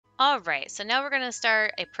Alright, so now we're going to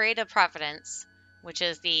start a Parade of Providence, which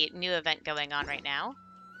is the new event going on right now.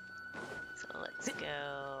 So let's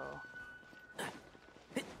go.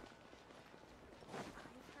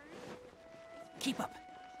 Keep up.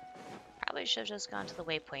 Probably should have just gone to the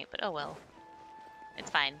waypoint, but oh well.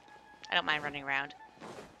 It's fine. I don't mind running around.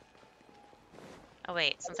 Oh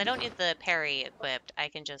wait, since I don't need the parry equipped, I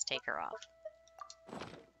can just take her off.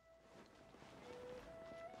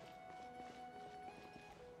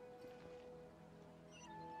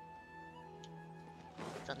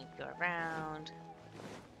 Still need to go around.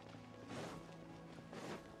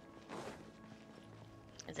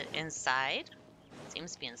 Is it inside?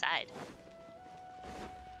 Seems to be inside.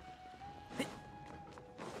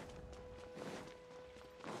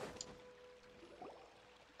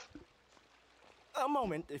 A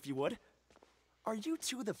moment, if you would. Are you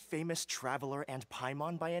two the famous traveler and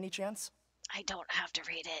Paimon by any chance? I don't have to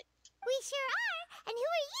read it. We sure are. And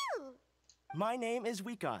who are you? My name is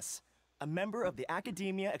Wikas, a member of the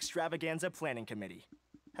Academia Extravaganza Planning Committee.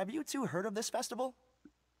 Have you two heard of this festival?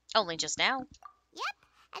 Only just now. Yep,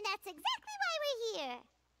 and that's exactly why we're here.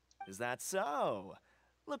 Is that so?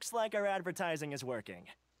 Looks like our advertising is working.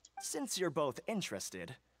 Since you're both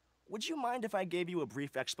interested, would you mind if I gave you a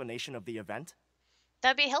brief explanation of the event?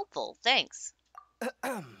 That'd be helpful, thanks.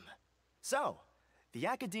 So, the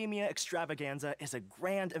Academia Extravaganza is a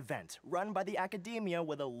grand event run by the Academia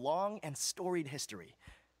with a long and storied history.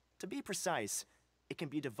 To be precise, it can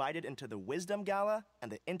be divided into the Wisdom Gala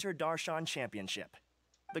and the Inter-Darshan Championship.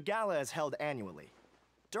 The gala is held annually.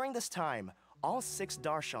 During this time, all 6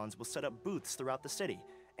 Darshans will set up booths throughout the city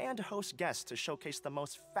and host guests to showcase the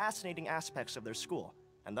most fascinating aspects of their school,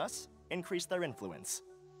 and thus increase their influence.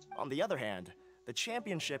 On the other hand, the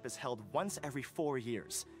championship is held once every 4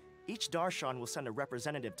 years. Each Darshan will send a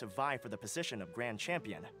representative to vie for the position of Grand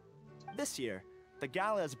Champion. This year, the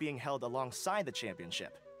gala is being held alongside the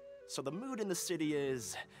championship, so the mood in the city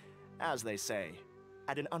is, as they say,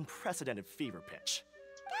 at an unprecedented fever pitch.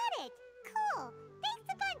 Got it. Cool. Thanks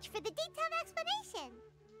a bunch for the detailed explanation.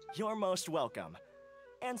 You're most welcome.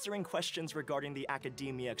 Answering questions regarding the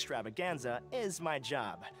Academia Extravaganza is my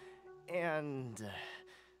job. And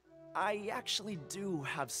I actually do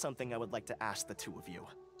have something I would like to ask the two of you.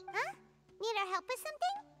 Huh? Need our help with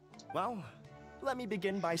something? Well, let me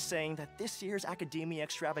begin by saying that this year's Academia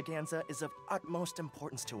Extravaganza is of utmost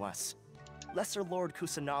importance to us. Lesser Lord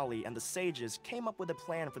Kusanali and the sages came up with a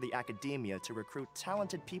plan for the Academia to recruit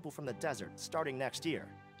talented people from the desert starting next year.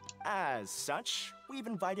 As such, we've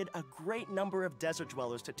invited a great number of desert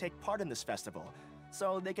dwellers to take part in this festival,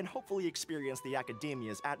 so they can hopefully experience the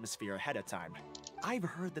Academia's atmosphere ahead of time. I've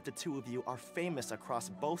heard that the two of you are famous across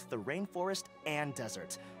both the rainforest and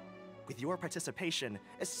desert. With your participation,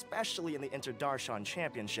 especially in the Inter-Darshan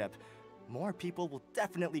Championship, more people will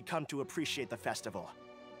definitely come to appreciate the festival.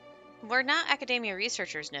 We're not academia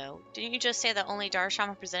researchers, no. Didn't you just say that only Darshan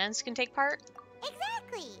representatives can take part?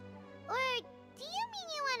 Exactly. Or do you mean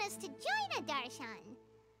you want us to join a Darshan?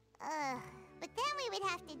 But then we would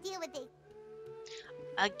have to deal with the...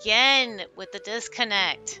 Again, with the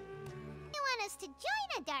disconnect. You want us to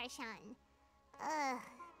join a Darshan?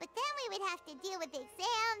 But then we would have to deal with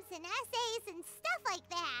exams and essays and stuff like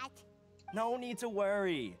that. No need to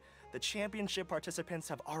worry. The championship participants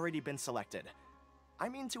have already been selected. I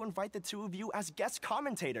mean to invite the two of you as guest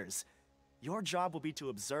commentators. Your job will be to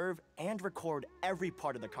observe and record every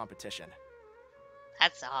part of the competition.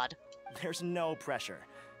 That's odd. There's no pressure.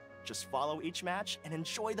 Just follow each match and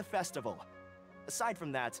enjoy the festival. Aside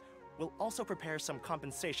from that, we'll also prepare some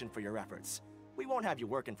compensation for your efforts. We won't have you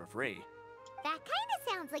working for free. That kinda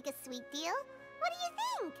sounds like a sweet deal. What do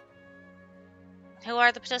you think? Who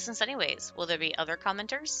are the participants anyways? Will there be other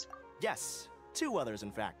commenters? Yes, 2 others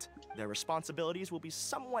in fact. Their responsibilities will be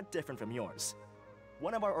somewhat different from yours.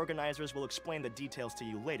 One of our organizers will explain the details to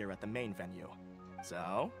you later at the main venue.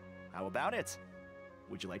 So, how about it?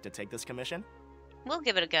 Would you like to take this commission? We'll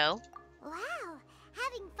give it a go. Wow,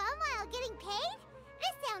 having fun while getting paid?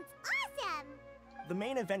 This sounds awesome! The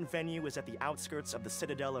main event venue is at the outskirts of the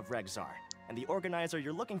Citadel of Regzar, and the organizer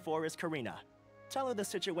you're looking for is Karina. Tell her the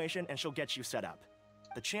situation and she'll get you set up.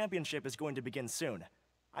 The championship is going to begin soon.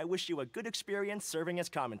 I wish you a good experience serving as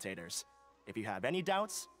commentators. If you have any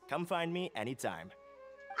doubts, come find me anytime.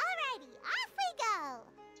 Alrighty, off we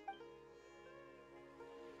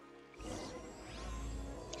go!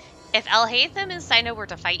 If Alhaitham and Sino were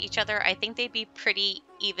to fight each other, I think they'd be pretty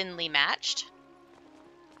evenly matched.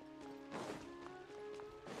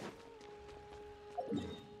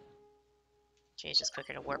 Gee, it's just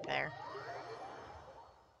quicker to warp there.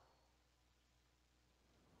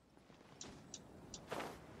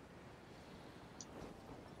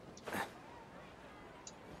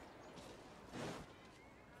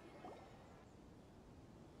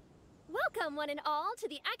 Welcome, one and all, to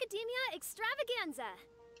the Academia Extravaganza.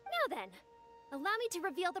 Now then, allow me to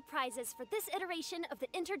reveal the prizes for this iteration of the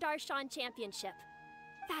Inter-Darshan Championship.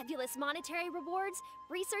 Fabulous monetary rewards,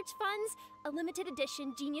 research funds, a limited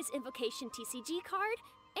edition Genius Invocation TCG card,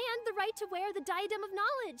 and the right to wear the Diadem of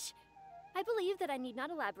Knowledge. I believe that I need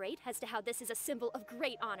not elaborate as to how this is a symbol of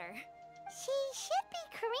great honor. She should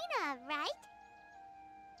be Karina, right?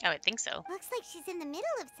 Oh, I think so. Looks like she's in the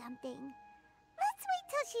middle of something. Let's wait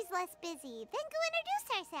till she's less busy, then go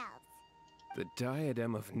introduce ourselves. The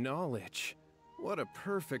Diadem of Knowledge. What a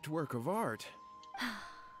perfect work of art.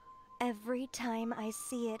 Every time I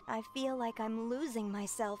see it, I feel like I'm losing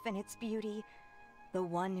myself in its beauty. The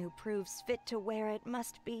one who proves fit to wear it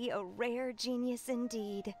must be a rare genius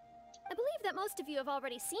indeed. I believe that most of you have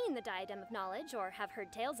already seen the Diadem of Knowledge or have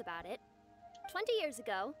heard tales about it. 20 years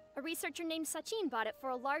ago, a researcher named Sachin bought it for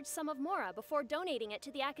a large sum of mora before donating it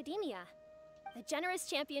to the Academia. The generous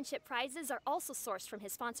championship prizes are also sourced from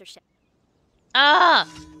his sponsorship. Ah!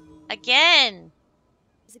 Again!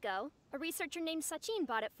 Years ago, a researcher named Sachin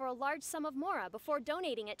bought it for a large sum of mora before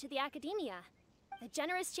donating it to the Academia. The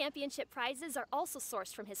generous championship prizes are also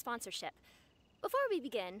sourced from his sponsorship. Before we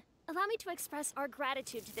begin, allow me to express our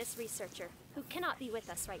gratitude to this researcher, who cannot be with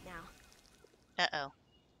us right now. Uh-oh.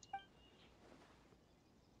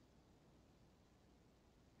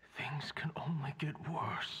 Things can only get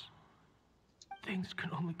worse. Things can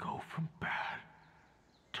only go from bad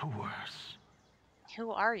to worse. Who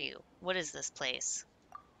are you? What is this place?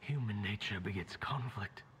 Human nature begets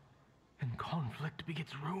conflict, and conflict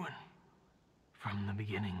begets ruin. From the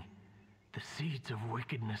beginning, the seeds of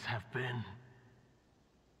wickedness have been.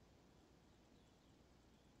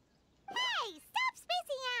 Hey, stop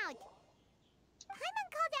spacing out! Paimon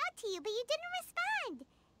called out to you, but you didn't respond.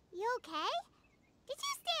 You okay? Did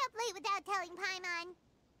you stay up late without telling Paimon?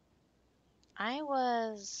 I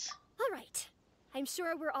was... All right. I'm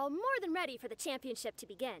sure we're all more than ready for the championship to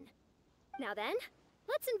begin. Now then,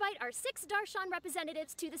 let's invite our 6 Darshan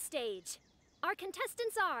representatives to the stage. Our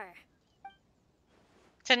contestants are...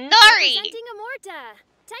 Tanari! Representing Amorta,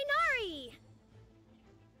 Tainari!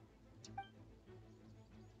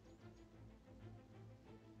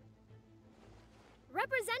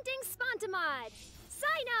 Representing Spontamod,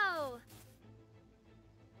 Sino!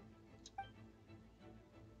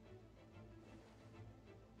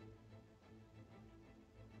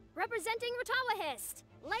 Representing Ratawahist,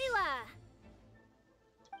 Layla!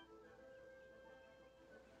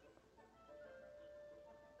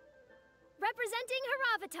 Representing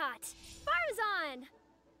Haravatat, Farazan!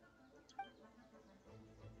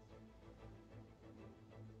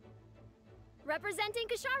 Representing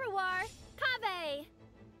Kasharawar, Kave!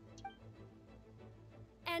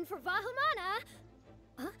 And for Vahumana...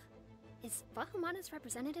 Huh? Is Vahumana's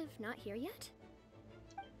representative not here yet?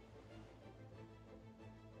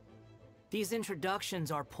 These introductions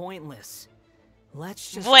are pointless.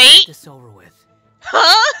 Let's just Wait. get this over with.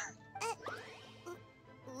 Huh?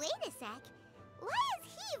 Wait a sec. Why is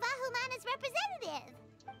he Vahumana's representative?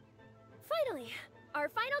 Finally, our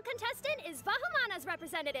final contestant is Vahumana's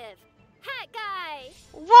representative, Hat Guy!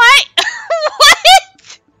 What?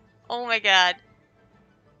 What? Oh my god.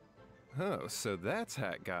 Oh, so that's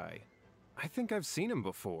Hat Guy. I think I've seen him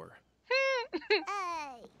before.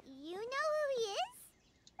 You know who he is?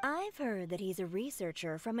 I've heard that he's a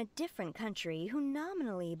researcher from a different country who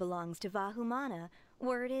nominally belongs to Vahumana.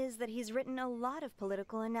 Word is that he's written a lot of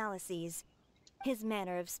political analyses. His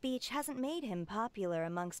manner of speech hasn't made him popular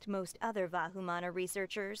amongst most other Vahumana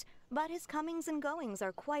researchers, but his comings and goings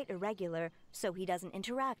are quite irregular, so he doesn't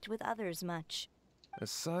interact with others much.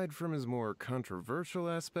 Aside from his more controversial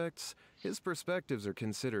aspects, his perspectives are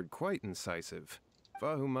considered quite incisive.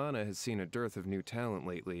 Vahumana has seen a dearth of new talent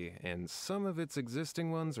lately, and some of its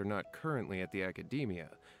existing ones are not currently at the Academia,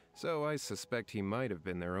 so I suspect he might have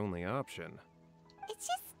been their only option. It's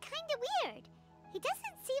just kinda weird. He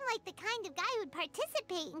doesn't seem like the kind of guy who'd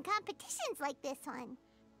participate in competitions like this one.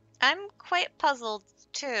 I'm quite puzzled,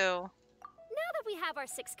 too. Now that we have our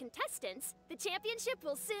 6 contestants, the championship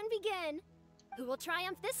will soon begin. Who will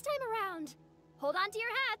triumph this time around? Hold on to your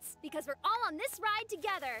hats, because we're all on this ride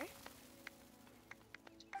together.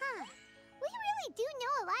 Huh. We really do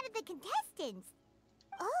know a lot of the contestants.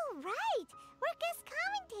 Oh, right. We're guest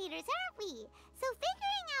commentators, aren't we? So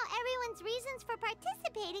figuring out everyone's reasons for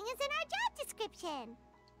participating is in our job description.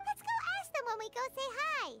 Let's go ask them when we go say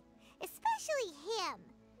hi. Especially him.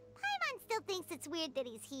 Paimon still thinks it's weird that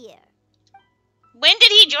he's here. When did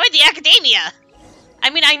he join the Academia? I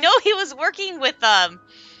mean, I know he was working with,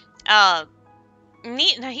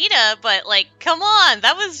 Nahida, but, like, come on,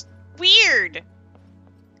 that was weird.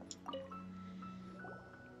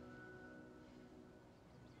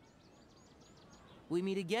 we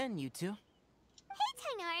meet again, you two. Hey,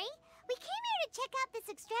 Tainari. We came here to check out this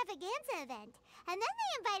extravaganza event, and then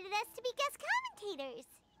they invited us to be guest commentators.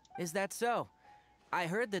 Is that so? I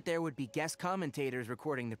heard that there would be guest commentators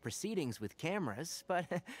recording the proceedings with cameras, but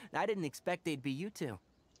I didn't expect they'd be you two.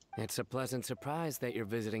 It's a pleasant surprise that you're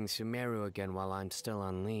visiting Sumeru again while I'm still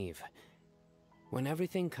on leave. When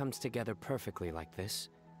everything comes together perfectly like this,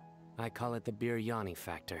 I call it the biryani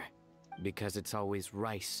factor, because it's always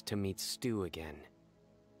rice to meet stew again.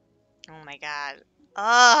 Oh my god.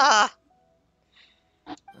 Ugh!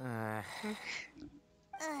 So,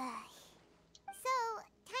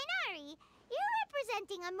 Tainari, you're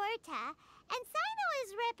representing Amurta, and Sino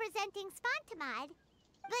is representing Spantamad.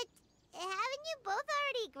 But haven't you both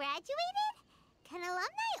already graduated? Can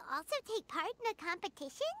alumni also take part in a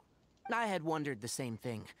competition? I had wondered the same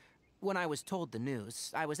thing. When I was told the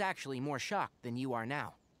news, I was actually more shocked than you are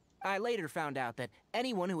now. I later found out that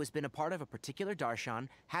anyone who has been a part of a particular darshan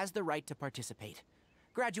has the right to participate.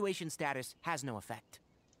 Graduation status has no effect.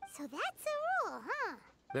 So that's a rule, huh?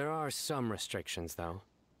 There are some restrictions, though.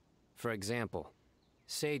 For example,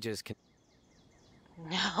 sages can...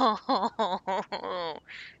 No.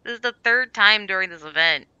 This is the third time during this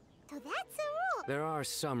event. So that's a rule. There are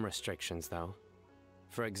some restrictions, though.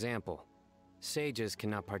 For example, sages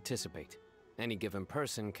cannot participate. Any given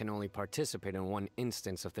person can only participate in one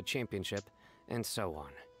instance of the championship, and so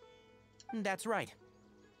on. That's right.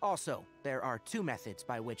 Also, there are two methods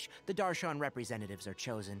by which the darshan representatives are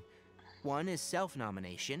chosen. One is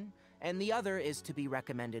self-nomination, and the other is to be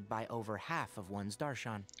recommended by over half of one's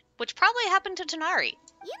darshan. Which probably happened to Tonari.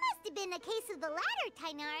 You must have been a case of the latter,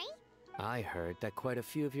 Tainari. I heard that quite a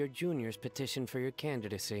few of your juniors petitioned for your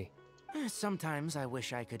candidacy. Sometimes I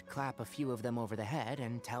wish I could clap a few of them over the head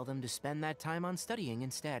and tell them to spend that time on studying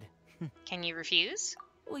instead. Can you refuse?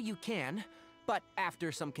 Well, you can, but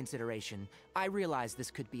after some consideration, I realize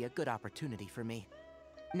this could be a good opportunity for me.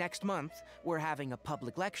 Next month, we're having a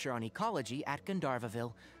public lecture on ecology at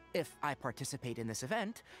Gandharvaville. If I participate in this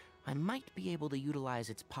event, I might be able to utilize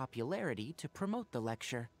its popularity to promote the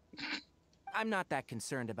lecture. I'm not that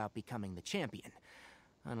concerned about becoming the champion,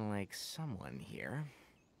 unlike someone here.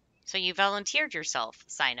 So you volunteered yourself,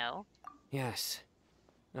 Sino. Yes.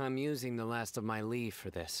 I'm using the last of my leave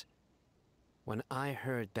for this. When I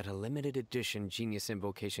heard that a limited edition Genius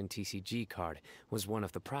Invocation TCG card was one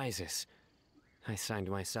of the prizes, I signed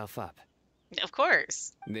myself up. Of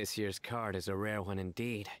course. This year's card is a rare one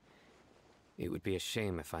indeed. It would be a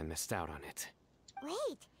shame if I missed out on it.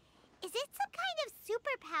 Wait, is it some kind of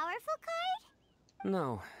super powerful card?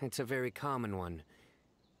 No, it's a very common one.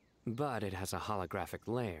 But it has a holographic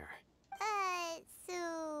layer.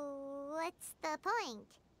 So what's the point?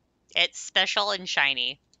 It's special and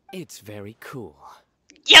shiny. It's very cool.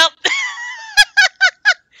 Yep!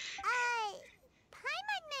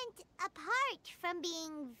 Paimon meant apart from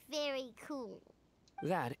being very cool.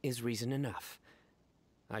 That is reason enough.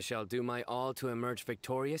 I shall do my all to emerge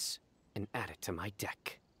victorious and add it to my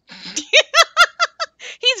deck.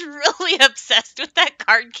 He's really obsessed with that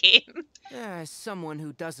card game. As someone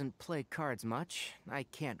who doesn't play cards much, I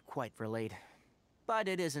can't quite relate. But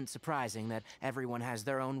it isn't surprising that everyone has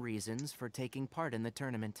their own reasons for taking part in the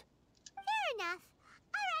tournament. Fair enough.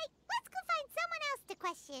 Alright, let's go find someone else to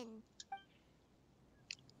question.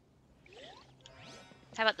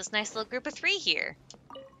 How about this nice little group of 3 here?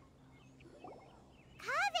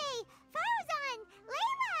 Kaveh, Farzan,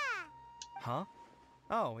 Layla! Huh?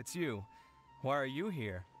 Oh, it's you. Why are you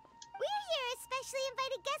here? We're here as specially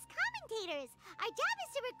invited guest commentators. Our job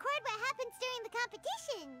is to record what happens during the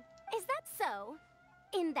competition. Is that so?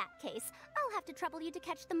 In that case, I'll have to trouble you to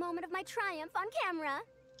catch the moment of my triumph on camera.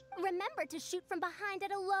 Remember to shoot from behind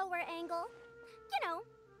at a lower angle. You know,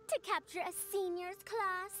 to capture a seniors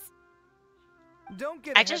class. Don't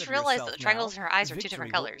get I ahead just of realized yourself that the triangles now. in her eyes are 2 Victory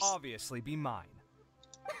different will colors. obviously be mine.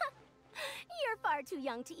 You're far too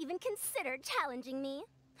young to even consider challenging me.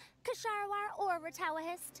 Kasharawar or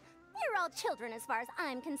Ratawahist, you're all children as far as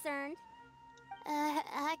I'm concerned.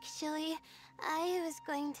 Actually, I was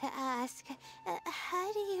going to ask,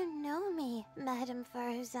 how do you know me, Madam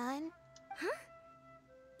Farzan? Huh?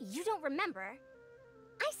 You don't remember?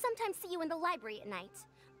 I sometimes see you in the library at night.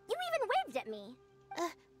 You even waved at me.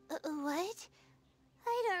 What?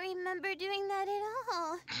 I don't remember doing that at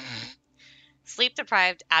all.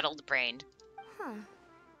 Sleep-deprived, addled-brained. Huh.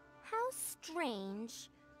 How strange.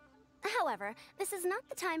 However, this is not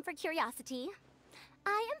the time for curiosity.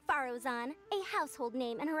 I am Farozan, a household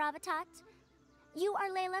name in Haravatat. You are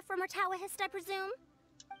Layla from Ratawahist, I presume?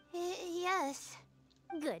 Yes.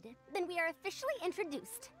 Good. Then we are officially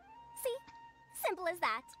introduced. See? Simple as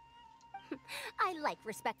that. I like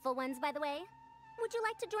respectful ones, by the way. Would you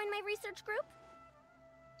like to join my research group?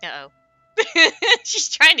 Uh-oh. She's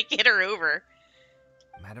trying to get her over.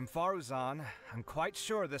 Madame Faruzan, I'm quite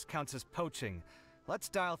sure this counts as poaching. Let's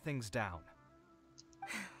dial things down.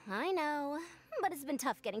 I know, but it's been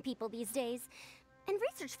tough getting people these days, and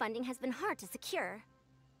research funding has been hard to secure.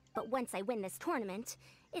 But once I win this tournament,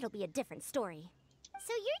 it'll be a different story.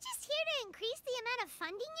 So you're just here to increase the amount of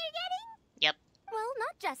funding you're getting? Yep. Well,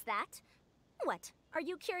 not just that. What, are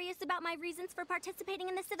you curious about my reasons for participating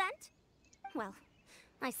in this event? Well,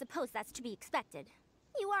 I suppose that's to be expected.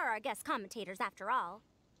 You are our guest commentators after all.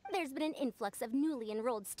 There's been an influx of newly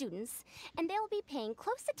enrolled students, and they'll be paying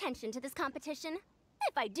close attention to this competition.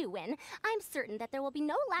 If I do win, I'm certain that there will be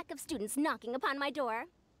no lack of students knocking upon my door.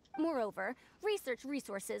 Moreover, research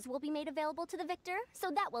resources will be made available to the victor, so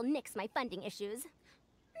that will nix my funding issues.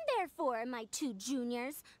 Therefore, my two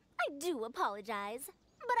juniors, I do apologize,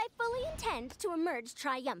 but I fully intend to emerge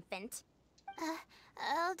triumphant.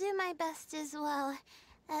 I'll do my best as well.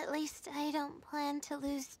 At least I don't plan to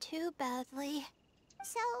lose too badly.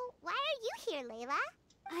 So, why are you here, Layla?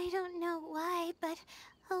 I don't know why, but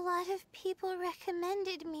a lot of people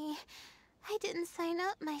recommended me. I didn't sign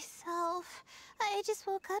up myself. I just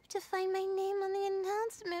woke up to find my name on the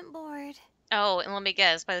announcement board. Oh, and let me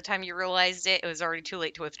guess, by the time you realized it, it was already too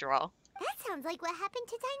late to withdraw. That sounds like what happened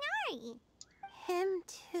to Tainari. Him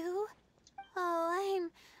too? Oh,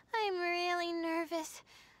 I'm really nervous.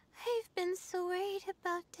 I've been so worried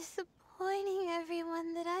about disappointing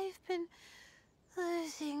everyone that I've been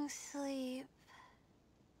losing sleep.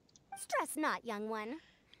 Stress not, young one.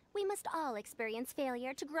 We must all experience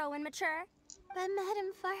failure to grow and mature. But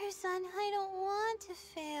Madame Faruzan, I don't want to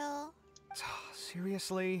fail.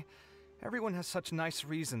 Seriously? Everyone has such nice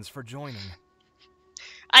reasons for joining.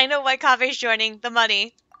 I know why Kave's joining. The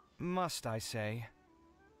money. Must I say?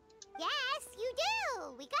 Yes, you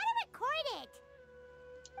do. We gotta record it.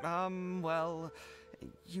 Well,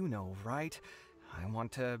 you know, right? I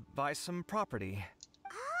want to buy some property.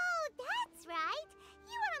 Oh, that's right.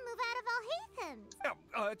 You want to move out of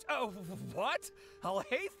Alhatham's. What?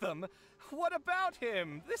 Alhaitham? What about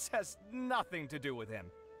him? This has nothing to do with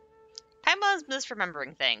him. Paimon's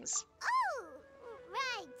misremembering things. Oh,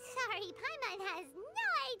 right. Sorry, Paimon has no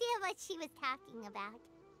idea what she was talking about.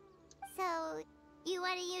 So, you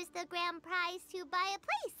want to use the grand prize to buy a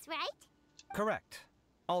place, right? Correct.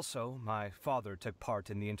 Also, my father took part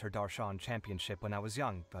in the Interdarshan Championship when I was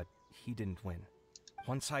young, but he didn't win.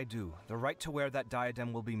 Once I do, the right to wear that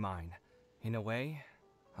diadem will be mine. In a way,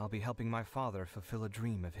 I'll be helping my father fulfill a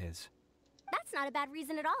dream of his. That's not a bad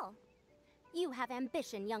reason at all. You have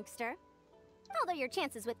ambition, youngster. Although your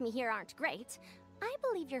chances with me here aren't great, I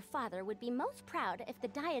believe your father would be most proud if the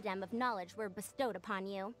diadem of knowledge were bestowed upon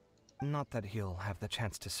you. Not that he'll have the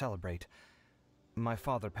chance to celebrate. My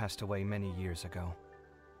father passed away many years ago.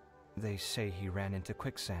 They say he ran into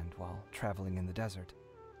quicksand while traveling in the desert.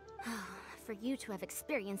 For you to have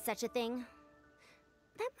experienced such a thing,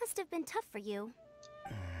 that must have been tough for you.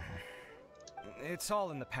 It's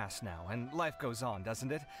all in the past now, and life goes on,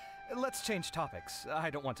 doesn't it? Let's change topics. I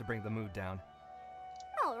don't want to bring the mood down.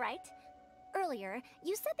 All right. Earlier,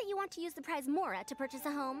 you said that you want to use the prize Mora to purchase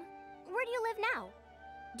a home. Where do you live now?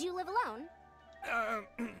 Do you live alone?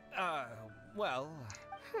 Well...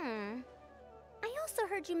 I also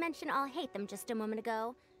heard you mention Alhaitham just a moment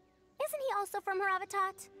ago. Isn't he also from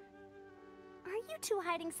Haravatat? Are you two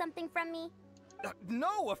hiding something from me?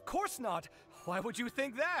 No, of course not! Why would you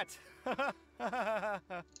think that? Paimon's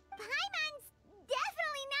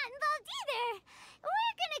definitely not involved either.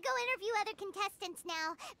 We're gonna go interview other contestants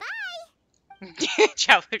now. Bye!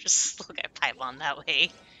 Chao would just look at Paimon that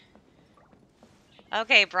way.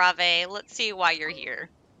 Okay, Brave, let's see why you're here.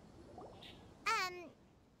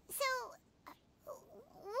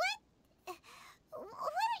 What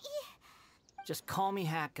are you... Just call me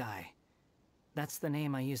Hat Guy. That's the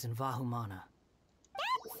name I use in Vahumana.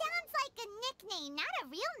 That sounds like a nickname, not a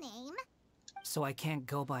real name. So I can't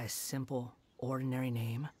go by a simple, ordinary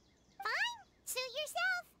name? Fine, suit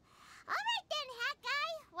yourself. Alright then, Hat Guy.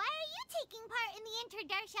 Why are you taking part in the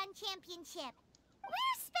Interdarshan Championship?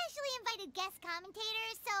 We're specially invited guest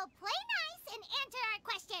commentators, so play nice and answer our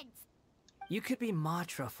questions. You could be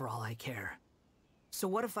Matra for all I care. So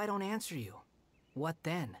what if I don't answer you? What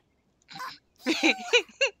then?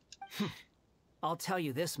 I'll tell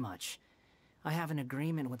you this much. I have an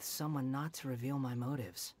agreement with someone not to reveal my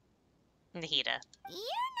motives. Nahida.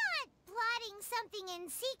 You're not plotting something in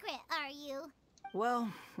secret, are you?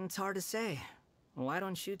 Well, it's hard to say. Why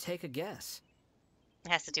don't you take a guess?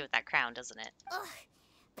 It has to do with that crown, doesn't it? Ugh,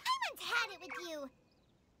 Paimon's had it with you.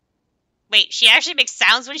 Wait, she actually makes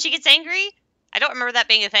sounds when she gets angry? I don't remember that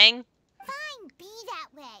being a thing. Fine, be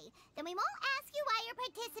that way. Then we won't ask you why you're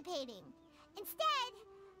participating. Instead,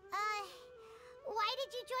 why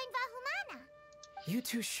did you join Vahumana? You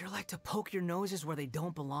two sure like to poke your noses where they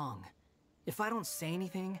don't belong. If I don't say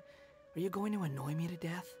anything, are you going to annoy me to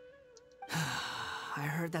death? I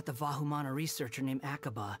heard that the Vahumana researcher named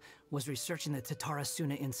Akaba was researching the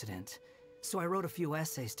Tatarasuna incident, so I wrote a few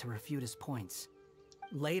essays to refute his points.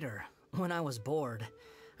 Later, when I was bored,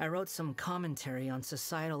 I wrote some commentary on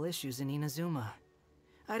societal issues in Inazuma.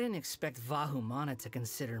 I didn't expect Vahumana to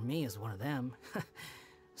consider me as one of them.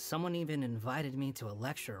 Someone even invited me to a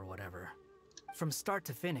lecture or whatever. From start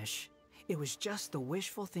to finish, it was just the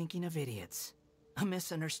wishful thinking of idiots. A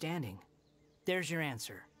misunderstanding. There's your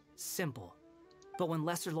answer. Simple. But when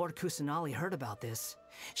Lesser Lord Kusanali heard about this,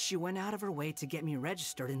 she went out of her way to get me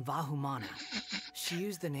registered in Vahumana. She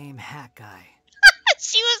used the name Hat Guy.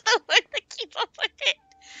 She was the one to keep up with it.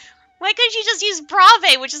 Why couldn't you just use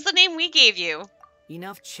Brave, which is the name we gave you?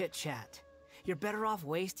 Enough chit-chat. You're better off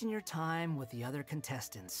wasting your time with the other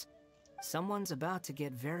contestants. Someone's about to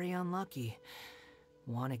get very unlucky.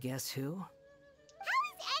 Wanna guess who? How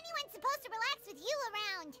is anyone supposed to relax with you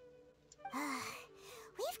around?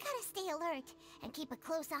 We've gotta stay alert and keep a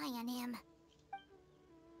close eye on him.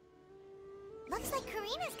 Looks like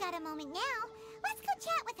Karina's got a moment now. Let's go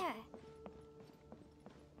chat with her.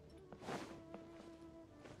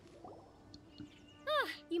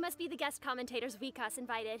 You must be the guest commentators Vikas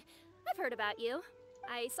invited. I've heard about you.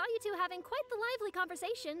 I saw you two having quite the lively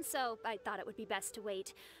conversation, so I thought it would be best to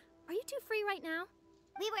wait. Are you two free right now?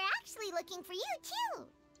 We were actually looking for you, too.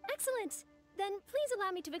 Excellent. Then please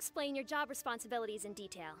allow me to explain your job responsibilities in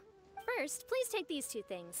detail. First, please take these two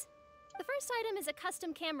things. The first item is a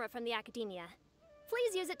custom camera from the Academia.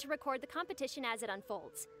 Please use it to record the competition as it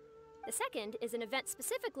unfolds. The second is an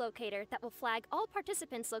event-specific locator that will flag all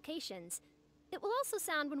participants' locations. It will also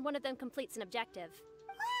sound when one of them completes an objective.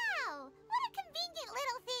 Wow! What a convenient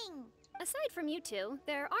little thing! Aside from you two,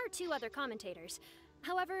 there are two other commentators.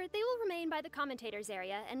 However, they will remain by the commentators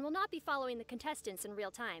area and will not be following the contestants in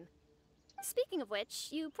real time. Speaking of which,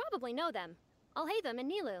 you probably know them. Alhaitham and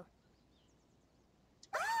Nilu.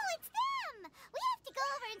 Oh, it's them! We have to go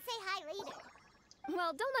over and say hi later.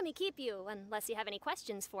 Well, don't let me keep you, unless you have any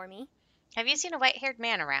questions for me. Have you seen a white-haired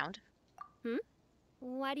man around?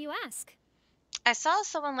 Why do you ask? I saw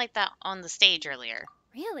someone like that on the stage earlier.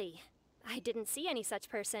 Really? I didn't see any such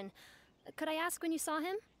person. Could I ask when you saw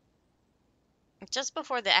him? Just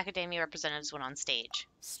before the Academia representatives went on stage.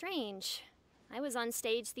 Strange. I was on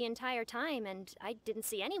stage the entire time, and I didn't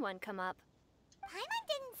see anyone come up. Paimon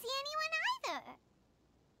didn't see anyone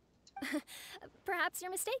either. Perhaps you're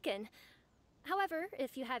mistaken. However,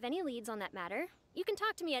 if you have any leads on that matter, you can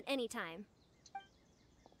talk to me at any time.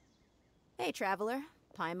 Hey, Traveler.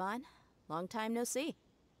 Paimon. Long time no see.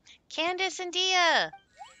 Candace and Dia! Dia!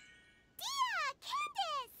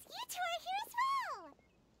 Candace! You two are here as well!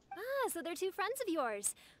 Ah, so they're two friends of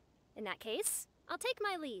yours. In that case, I'll take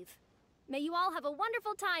my leave. May you all have a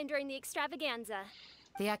wonderful time during the extravaganza.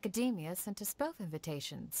 The Academia sent us both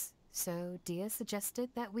invitations, so Dia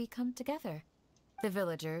suggested that we come together. The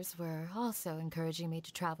villagers were also encouraging me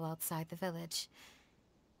to travel outside the village.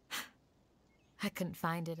 I couldn't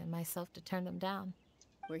find it in myself to turn them down.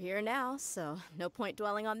 We're here now, so no point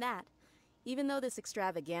dwelling on that. Even though this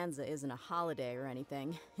extravaganza isn't a holiday or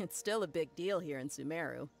anything, it's still a big deal here in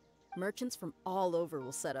Sumeru. Merchants from all over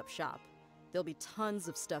will set up shop. There'll be tons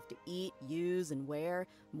of stuff to eat, use, and wear,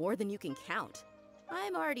 more than you can count.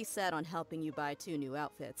 I'm already set on helping you buy 2 new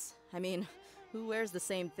outfits. I mean, who wears the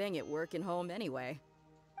same thing at work and home anyway?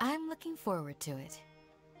 I'm looking forward to it.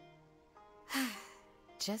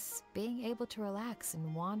 Just being able to relax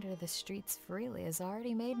and wander the streets freely has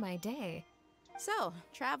already made my day. So,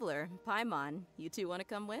 Traveler, Paimon, you two want to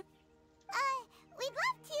come with? We'd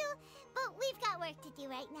love to, but we've got work to do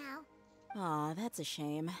right now. Aw, that's a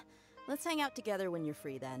shame. Let's hang out together when you're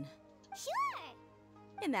free then. Sure!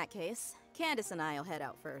 In that case, Candace and I'll head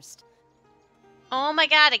out first. Oh my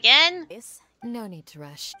god, again? No need to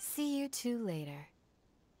rush. See you two later.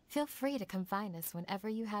 Feel free to come find us whenever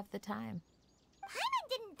you have the time. Paimon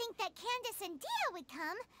didn't think that Candace and Dia would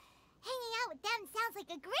come. Hanging out with them sounds like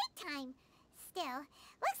a great time. Still,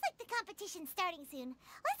 looks like the competition's starting soon.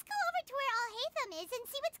 Let's go over to where Alhaitham is and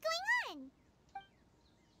see what's going on.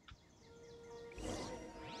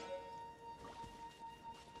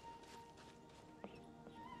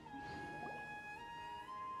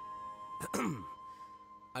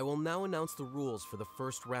 I will now announce the rules for the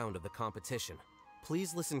first round of the competition.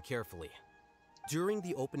 Please listen carefully. During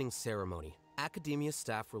the opening ceremony, Academia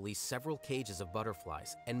staff released several cages of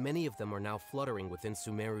butterflies, and many of them are now fluttering within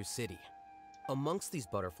Sumeru City. Amongst these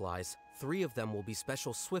butterflies, 3 of them will be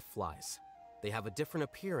special swift flies. They have a different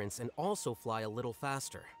appearance and also fly a little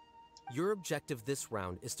faster. Your objective this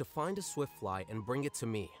round is to find a swift fly and bring it to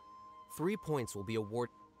me. 3 points will be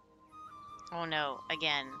awarded. Oh no,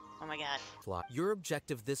 again. Oh my god. Your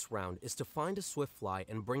objective this round is to find a swift fly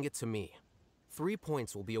and bring it to me. 3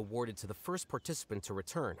 points will be awarded to the first participant to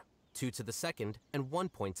return, 2 to the second, and 1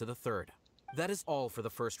 point to the third. That is all for the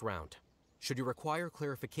first round. Should you require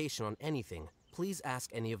clarification on anything, please ask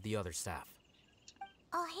any of the other staff.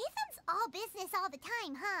 Oh, Haytham's all business all the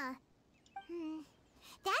time, huh?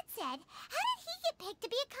 That said, how did he get picked to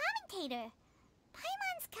be a commentator?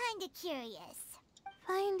 Paimon's kinda curious.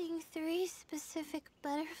 Finding 3 specific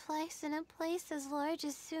butterflies in a place as large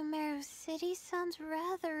as Sumeru City sounds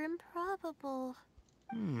rather improbable.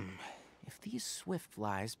 If these swift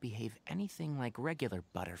flies behave anything like regular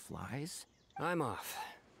butterflies... I'm off.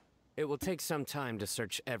 It will take some time to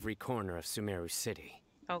search every corner of Sumeru City.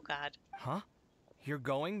 Oh god. Huh? You're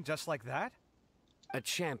going just like that? A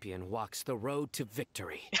champion walks the road to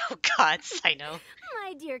victory. Oh god, Sino.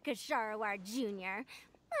 My dear Kasharawar Jr.,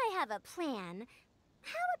 I have a plan.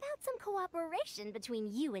 How about some cooperation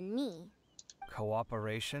between you and me?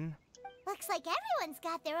 Cooperation? Looks like everyone's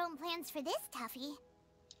got their own plans for this, Tuffy.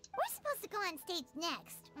 We're supposed to go on stage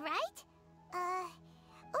next, right?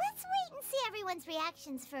 Let's wait and see everyone's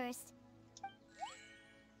reactions first.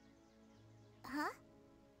 Huh?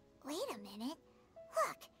 Wait a minute.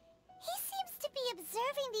 Look, he seems to be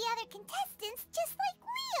observing the other contestants just like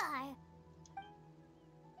we are.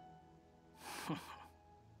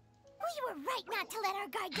 We were right not to let our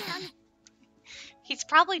guard down. He's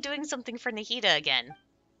probably doing something for Nahida again.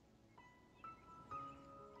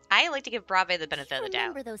 I like to give Brave the benefit of the doubt.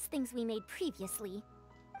 Remember those things we made previously?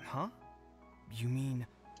 Huh? You mean...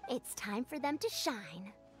 It's time for them to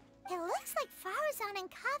shine. It looks like Faruzan and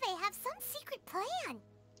Kaveh have some secret plan.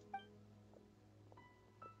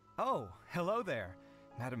 Oh, hello there.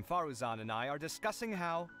 Madame Faruzan and I are discussing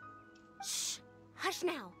how... Shh! Hush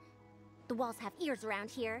now! The walls have ears around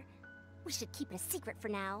here. We should keep it a secret for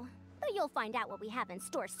now, but you'll find out what we have in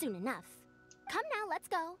store soon enough. Come now, let's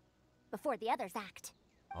go, before the others act.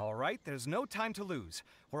 All right, there's no time to lose.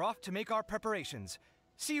 We're off to make our preparations.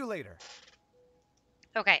 See you later.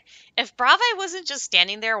 Okay, if Brave wasn't just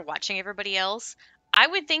standing there watching everybody else, I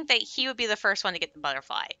would think that he would be the first one to get the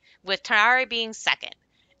butterfly, with Tonari being second.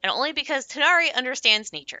 And only because Tonari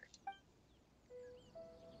understands nature.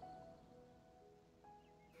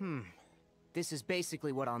 This is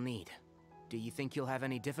basically what I'll need. Do you think you'll have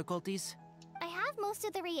any difficulties? I have most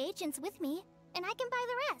of the reagents with me, and I can buy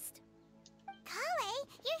the rest. Kale,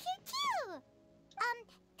 you're here too!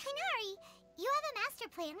 Kainari, you have a master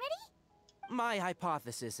plan ready? My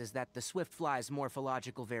hypothesis is that the swift fly's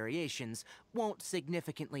morphological variations won't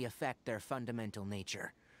significantly affect their fundamental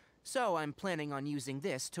nature. So I'm planning on using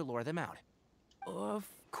this to lure them out. Of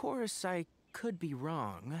course, I could be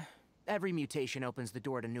wrong. Every mutation opens the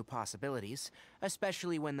door to new possibilities,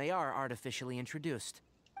 especially when they are artificially introduced.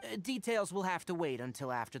 Details will have to wait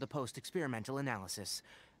until after the post-experimental analysis.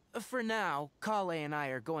 For now, Kale and I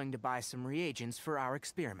are going to buy some reagents for our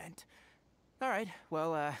experiment. All right,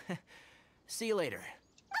 well, see you later.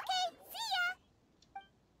 Okay, see ya!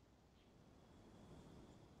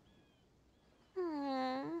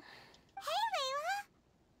 Hey, Layla!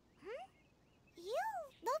 You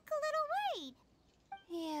look a little worried.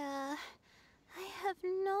 Yeah, I have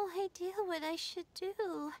no idea what I should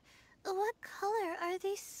do. What color are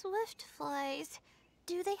these swift flies?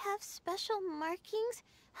 Do they have special markings?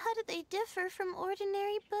 How do they differ from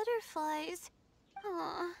ordinary butterflies?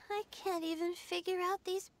 Oh, I can't even figure out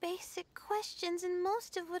these basic questions, and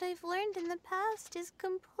most of what I've learned in the past is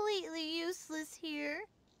completely useless here.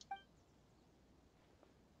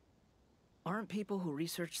 Aren't people who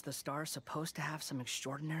research the stars supposed to have some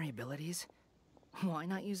extraordinary abilities? Why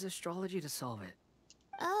not use astrology to solve it?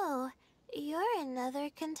 Oh, you're another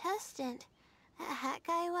contestant. A hat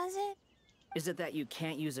guy, was it? Is it that you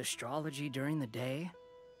can't use astrology during the day?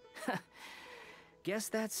 Guess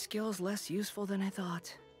that skill's less useful than I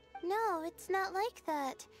thought. No, it's not like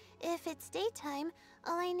that. If it's daytime,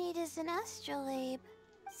 all I need is an astrolabe.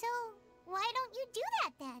 So, why don't you do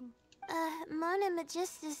that then? Mona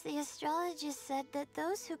Magistus, the astrologist, said that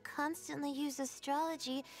those who constantly use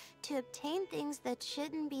astrology to obtain things that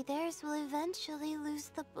shouldn't be theirs will eventually lose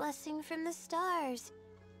the blessing from the stars.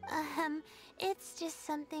 It's just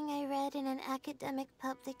something I read in an academic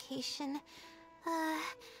publication.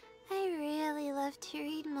 I really love to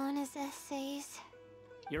read Mona's essays.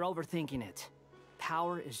 You're overthinking it.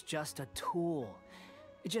 Power is just a tool.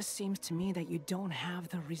 It just seems to me that you don't have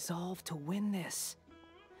the resolve to win this.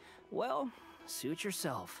 Well, suit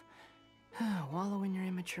yourself. Wallow in your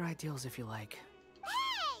immature ideals if you like.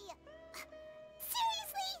 Hey!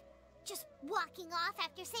 Seriously? Just walking off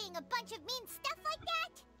after saying a bunch of mean stuff like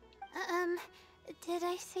that? Did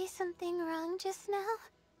I say something wrong just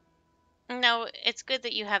now? No, it's good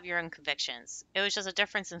that you have your own convictions. It was just a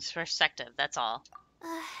difference in perspective, that's all.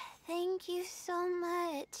 Thank you so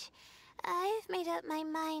much. I've made up my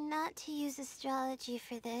mind not to use astrology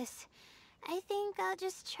for this. I think I'll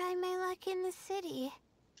just try my luck in the city.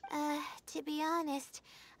 To be honest,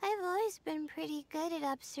 I've always been pretty good at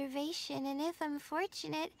observation, and if I'm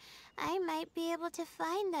fortunate, I might be able to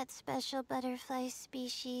find that special butterfly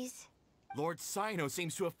species. Lord Sino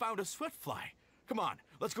seems to have found a swiftfly. Come on,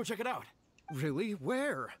 let's go check it out. Really?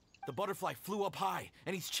 Where? The butterfly flew up high,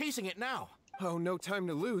 and he's chasing it now. Oh, no time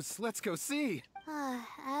to lose. Let's go see.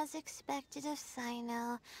 As expected of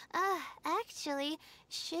Sino. Actually,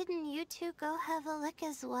 shouldn't you two go have a look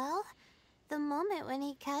as well? The moment when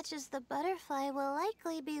he catches the butterfly will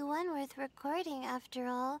likely be one worth recording after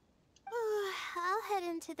all. I'll head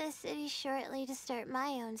into the city shortly to start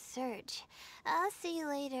my own search. I'll see you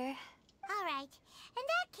later. Alright, in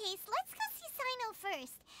that case, let's go see Sino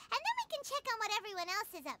first, and then we can check on what everyone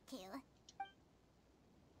else is up to.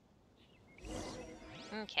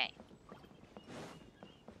 Okay.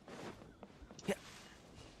 Yeah.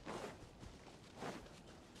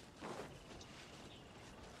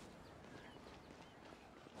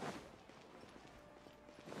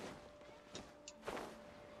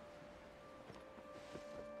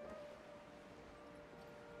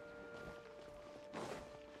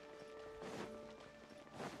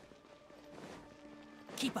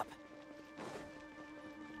 Keep up.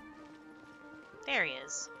 There he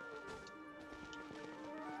is.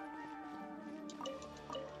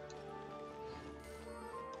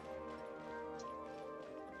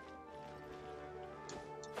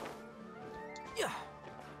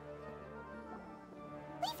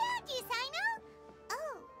 We found you, Sino!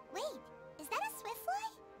 Oh, wait, is that a swiftfly?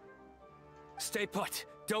 Stay put.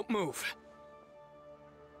 Don't move.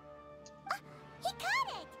 He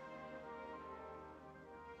caught it!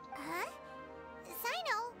 Huh?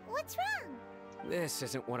 Sino, what's wrong? This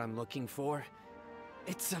isn't what I'm looking for.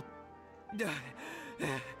 It's a...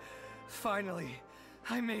 Finally,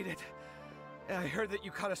 I made it. I heard that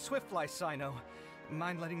you caught a swiftfly, Sino.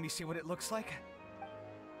 Mind letting me see what it looks like?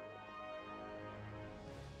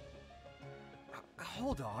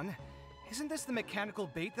 Hold on. Isn't this the mechanical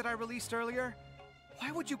bait that I released earlier?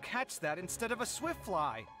 Why would you catch that instead of a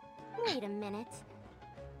swiftfly? Wait a minute.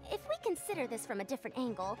 If we consider this from a different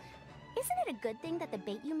angle, isn't it a good thing that the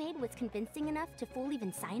bait you made was convincing enough to fool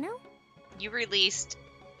even Sino? You released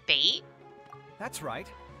bait? That's right.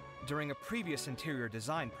 During a previous interior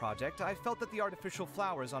design project, I felt that the artificial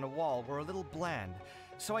flowers on a wall were a little bland,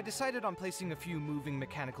 so I decided on placing a few moving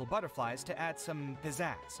mechanical butterflies to add some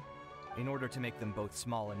pizzazz. In order to make them both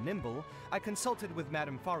small and nimble, I consulted with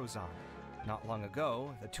Madame Faruzan. Not long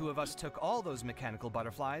ago, the two of us took all those mechanical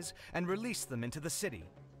butterflies and released them into the city.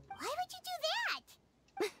 Why would you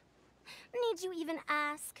do that? Need you even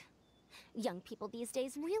ask? Young people these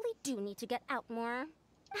days really do need to get out more.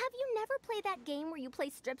 Have you never played that game where you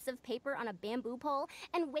place strips of paper on a bamboo pole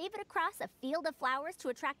and wave it across a field of flowers to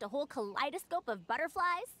attract a whole kaleidoscope of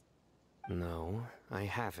butterflies? No, I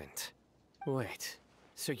haven't. Wait,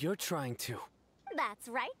 so you're trying to... That's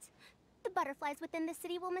right. The butterflies within the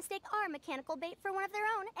city will mistake our mechanical bait for one of their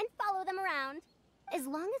own and follow them around. As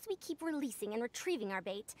long as we keep releasing and retrieving our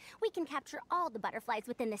bait, we can capture all the butterflies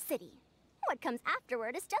within the city. What comes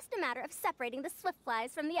afterward is just a matter of separating the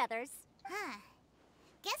swiftflies from the others. Huh.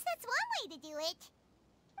 Guess that's one way to do it.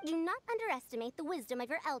 Do not underestimate the wisdom of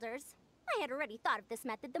your elders. I had already thought of this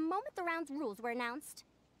method the moment the round's rules were announced.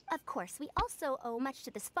 Of course, we also owe much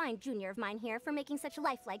to this fine junior of mine here for making such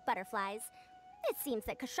lifelike butterflies. It seems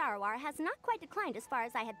that Kasharawar has not quite declined as far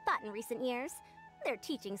as I had thought in recent years. Their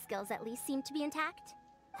teaching skills at least seem to be intact.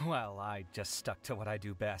 Well, I just stuck to what I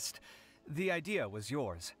do best. The idea was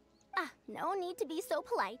yours. No need to be so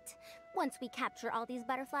polite. Once we capture all these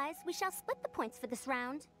butterflies, we shall split the points for this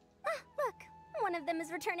round. Look, one of them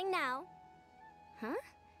is returning now. Huh?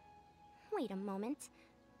 Wait a moment.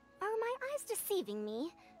 Are my eyes deceiving me?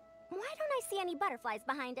 Why don't I see any butterflies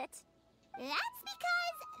behind it? That's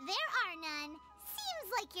because there are none.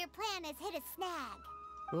 Seems like your plan has hit a snag.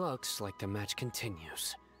 Looks like the match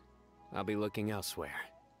continues. I'll be looking elsewhere.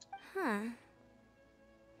 Huh.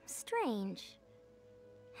 Strange.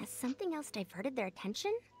 Has something else diverted their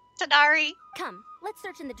attention? Tadari! Come, let's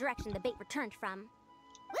search in the direction the bait returned from.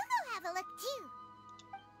 We'll go have a look too.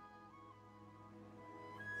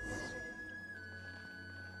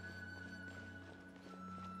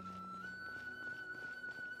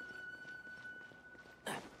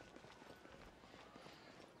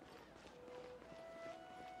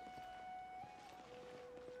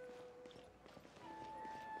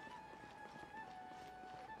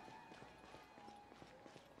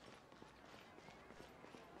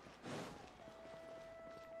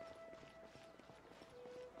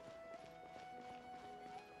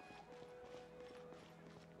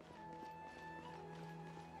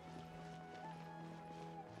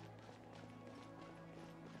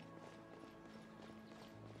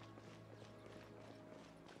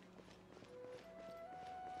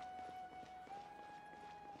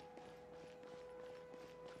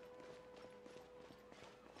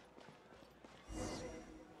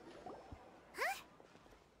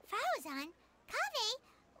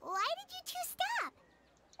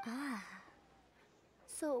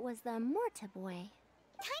 it was the Morta boy.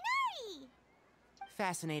 Tainari!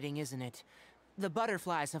 Fascinating, isn't it? The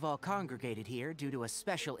butterflies have all congregated here due to a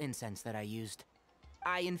special incense that I used.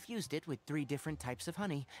 I infused it with 3 different types of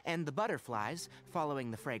honey, and the butterflies, following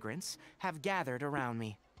the fragrance, have gathered around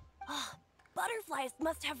me. Oh, butterflies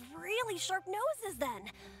must have really sharp noses then.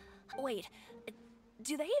 Wait,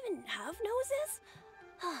 do they even have noses?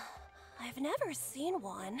 I've never seen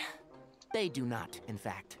one. They do not, in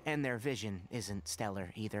fact, and their vision isn't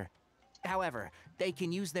stellar either. However, they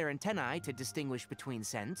can use their antennae to distinguish between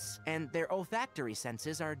scents, and their olfactory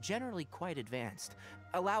senses are generally quite advanced,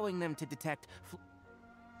 allowing them to detect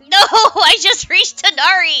No, I just reached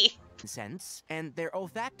Tanari! scents, and their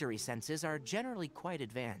olfactory senses are generally quite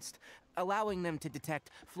advanced, allowing them to detect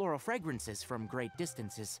floral fragrances from great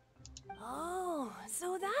distances. Oh,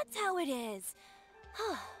 so that's how it is.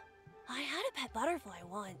 I had a pet butterfly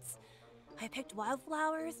once. I picked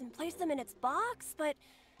wildflowers and placed them in its box, but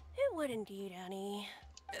it wouldn't eat any.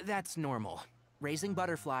 That's normal. Raising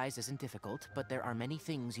butterflies isn't difficult, but there are many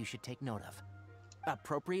things you should take note of.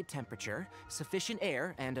 Appropriate temperature, sufficient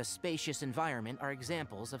air, and a spacious environment are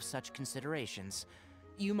examples of such considerations.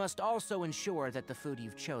 You must also ensure that the food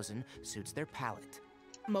you've chosen suits their palate.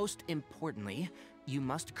 Most importantly, you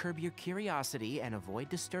must curb your curiosity and avoid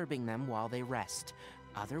disturbing them while they rest.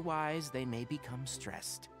 Otherwise, they may become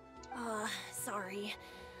stressed. Sorry.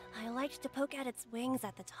 I liked to poke at its wings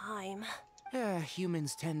at the time.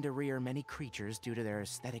 Humans tend to rear many creatures due to their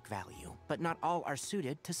aesthetic value, but not all are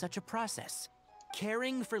suited to such a process.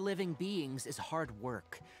 Caring for living beings is hard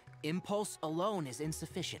work. Impulse alone is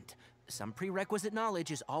insufficient. Some prerequisite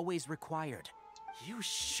knowledge is always required. You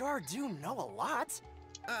sure do know a lot.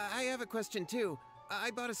 I have a question too.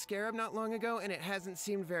 I bought a scarab not long ago and it hasn't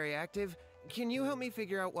seemed very active. Can you help me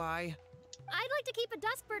figure out why? I'd like to keep a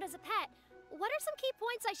dustbird as a pet. What are some key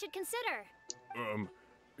points I should consider?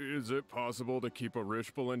 Is it possible to keep a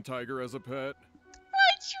Rishbalin tiger as a pet?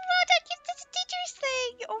 What? That keeps this teacher's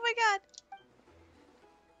thing! Oh my god.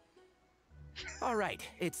 All right,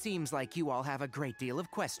 it seems like you all have a great deal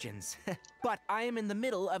of questions. But I am in the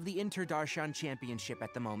middle of the Interdarshan Championship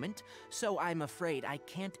at the moment, so I'm afraid I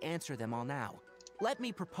can't answer them all now. Let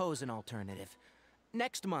me propose an alternative.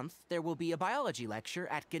 Next month, there will be a biology lecture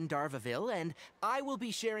at Gandharvaville, and I will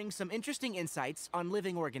be sharing some interesting insights on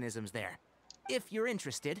living organisms there. If you're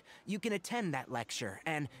interested, you can attend that lecture,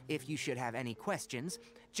 and if you should have any questions,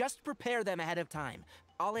 just prepare them ahead of time.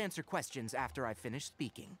 I'll answer questions after I've finished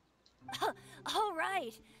speaking. All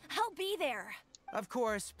right, I'll be there. Of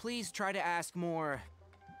course, please try to ask more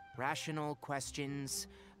rational questions.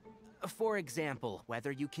 For example,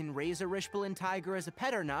 whether you can raise a Rishbalin tiger as a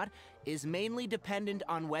pet or not is mainly dependent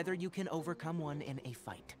on whether you can overcome one in a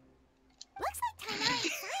fight. Looks like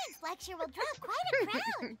Tainari's science lecture will draw quite a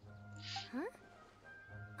crowd.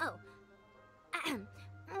 Oh.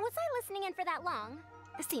 Was I listening in for that long?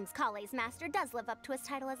 It seems Kale's master does live up to his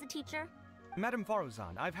title as a teacher. Madam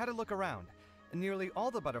Faruzan, I've had a look around. Nearly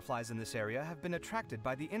all the butterflies in this area have been attracted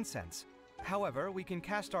by the incense. However, we can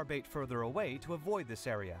cast our bait further away to avoid this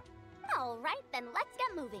area. All right, then let's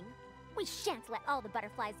get moving. We shan't let all the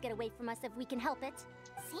butterflies get away from us if we can help it.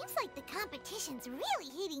 Seems like the competition's really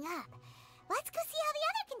heating up. Let's go see how the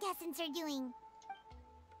other contestants are doing.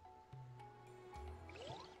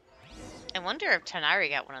 I wonder if Tanari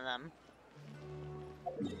got one of them.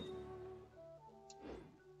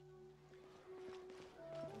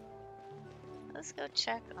 Let's go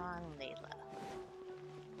check on Layla.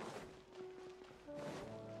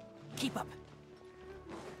 Keep up.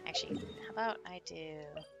 Actually, how about I do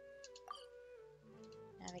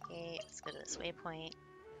navigate? Let's go to this waypoint.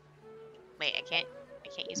 Wait, I can't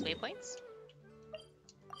use waypoints?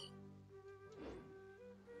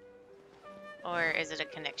 Or is it a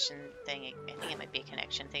connection thing? I think it might be a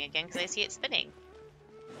connection thing again because I see it spinning.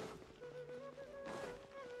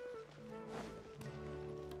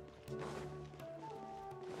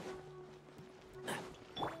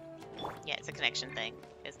 Yeah, it's a connection thing.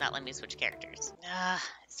 It's not letting me switch characters. Ah,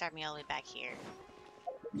 it started me all the way back here.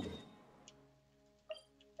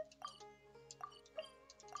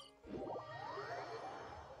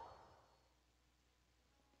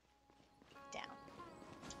 Down.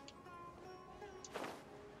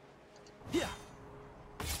 Yeah.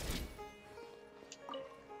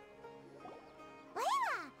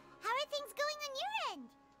 Layla, how are things going on your end?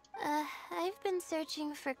 I've been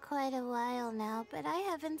searching for quite a while now, but I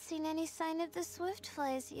haven't seen any sign of the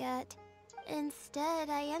Swiftflies yet. Instead,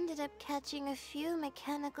 I ended up catching a few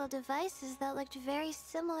mechanical devices that looked very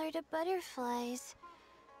similar to butterflies.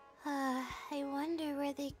 I wonder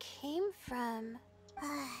where they came from.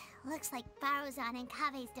 Looks like Faruzan and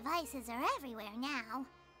Kave's devices are everywhere now.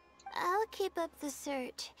 I'll keep up the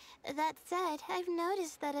search. That said, I've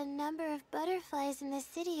noticed that a number of butterflies in the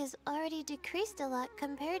city has already decreased a lot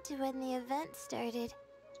compared to when the event started.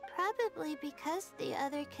 Probably because the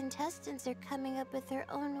other contestants are coming up with their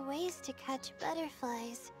own ways to catch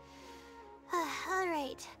butterflies.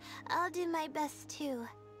 Alright, I'll do my best too.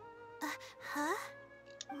 Huh?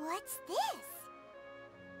 What's this?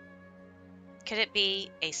 Could it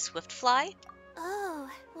be a swift fly? Oh,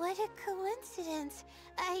 what a coincidence.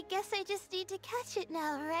 I guess I just need to catch it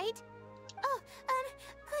now, right? Oh,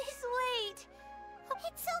 please wait.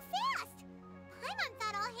 It's so fast! Paimon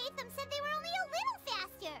thought all Hatham said they were only a little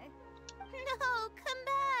faster. No, come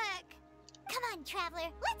back. Come on, Traveler,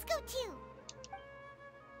 let's go too.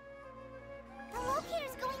 The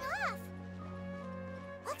locator's going off.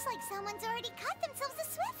 Looks like someone's already caught themselves a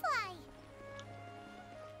swift fly.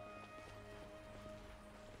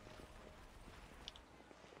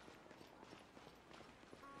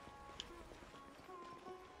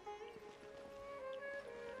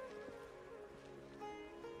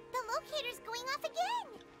 The locator's going off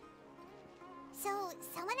again. So,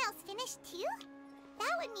 someone else finished too? That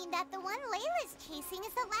would mean that the one Layla's chasing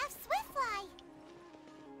is the last swift fly.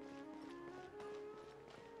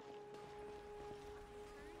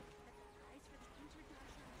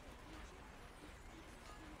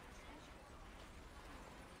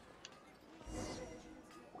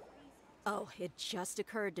 Oh, it just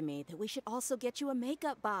occurred to me that we should also get you a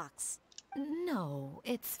makeup box. No,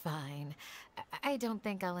 it's fine. I don't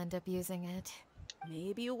think I'll end up using it.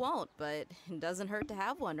 Maybe you won't, but it doesn't hurt to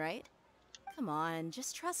have one, right? Come on,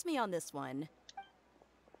 just trust me on this one.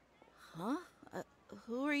 Huh?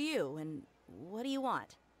 Who are you, and what do you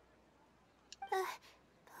want?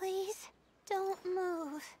 Please, don't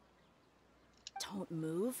move. Don't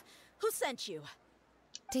move? Who sent you?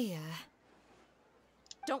 Dia.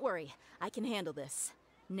 Don't worry, I can handle this.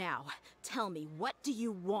 Now, tell me, what do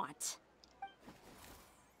you want?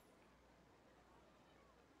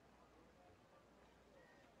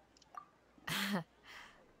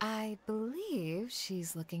 I believe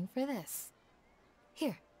she's looking for this.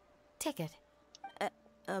 Here, take it.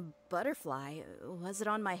 A butterfly? Was it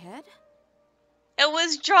on my head? It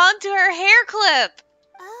was drawn to her hair clip!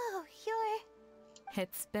 Oh, you're...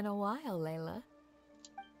 It's been a while, Layla.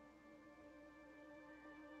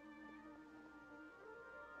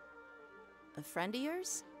 A friend of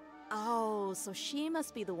yours? Oh, so she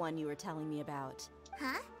must be the one you were telling me about.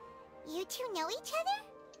 Huh? You two know each other?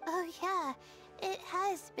 Oh yeah, it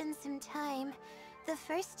has been some time. The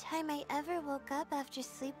first time I ever woke up after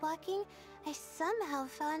sleepwalking, I somehow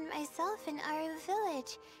found myself in Aru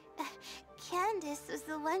village. Candace was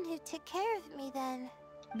the one who took care of me then.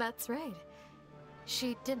 That's right.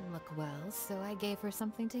 She didn't look well, so I gave her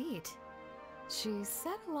something to eat. She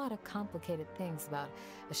said a lot of complicated things about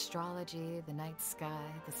astrology, the night sky,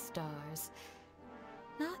 the stars.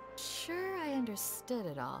 Not sure I understood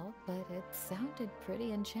it all, but it sounded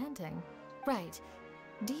pretty enchanting. Right.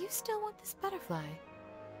 Do you still want this butterfly?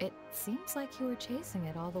 It seems like you were chasing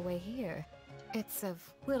it all the way here. It's of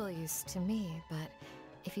little use to me, but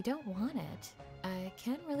if you don't want it, I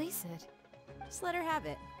can release it. Just let her have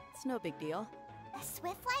it. It's no big deal. The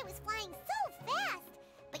swift fly was flying so fast,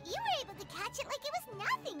 but you were able to catch it like it was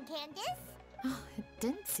nothing, Candace. Oh, it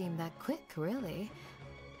didn't seem that quick, really.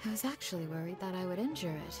 I was actually worried that I would injure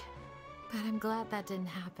it, but I'm glad that didn't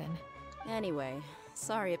happen. Anyway,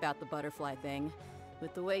 sorry about the butterfly thing.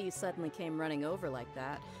 With the way you suddenly came running over like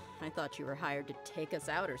that, I thought you were hired to take us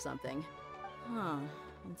out or something. Huh.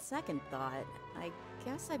 On second thought, I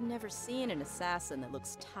guess I've never seen an assassin that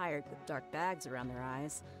looks tired with dark bags around their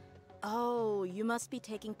eyes. Oh, you must be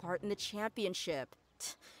taking part in the championship.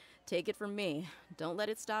 Take it from me. Don't let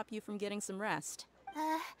it stop you from getting some rest.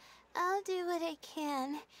 I'll do what I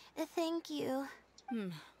can. Thank you.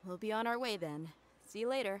 We'll be on our way then. See you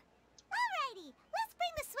later. Alrighty, let's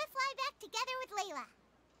bring the swift fly back together with Layla.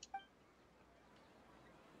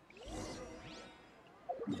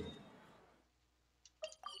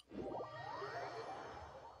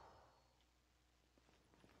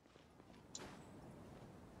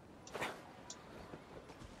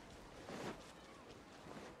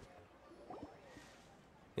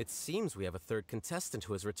 It seems we have a third contestant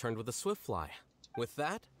who has returned with a swift fly. With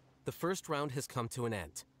that, the first round has come to an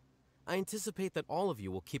end. I anticipate that all of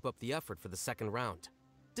you will keep up the effort for the second round.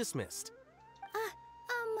 Dismissed.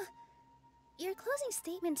 Your closing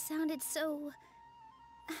statement sounded so...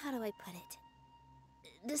 how do I put it?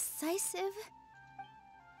 Decisive?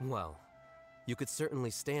 Well, you could certainly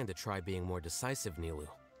stand to try being more decisive, Nilu.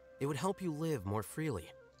 It would help you live more freely.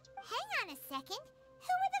 Hang on a second.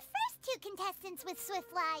 Who were the first two contestants with swift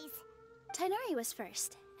flies? Tighnari was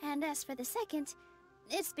first, And as for the second,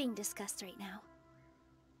 it's being discussed right now.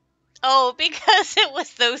 Oh, because it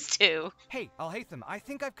was those two. Hey, Alhaitham, I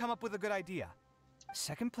think I've come up with a good idea.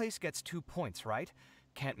 Second place gets 2 points, right?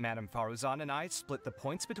 Can't Madame Faruzan and I split the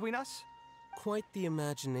points between us? Quite the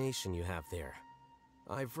imagination you have there.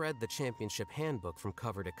 I've read the championship handbook from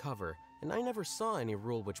cover to cover, and I never saw any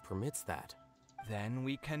rule which permits that. Then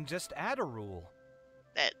we can just add a rule.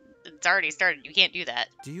 It's already started. You can't do that.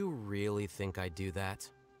 Do you really think I'd do that?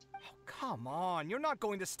 Oh, come on. You're not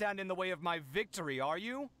going to stand in the way of my victory, are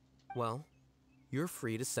you? Well, you're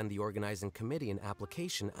free to send the organizing committee an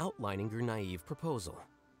application outlining your naive proposal.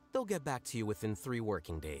 They'll get back to you within 3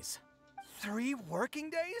 working days. 3 working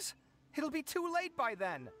days? It'll be too late by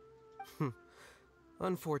then.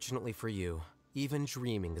 Unfortunately for you, even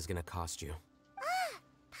dreaming is gonna cost you. Ah,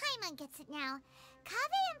 Paimon gets it now.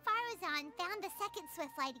 Kaveh and Faruzan found the second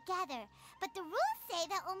Swiftfly together, but the rules say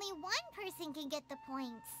that only one person can get the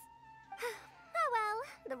points. Oh well,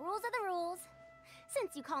 the rules are the rules.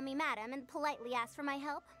 Since you call me madam and politely ask for my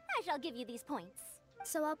help, I shall give you these points.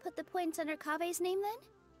 So I'll put the points under Kaveh's name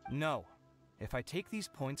then? No. If I take these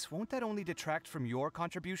points, won't that only detract from your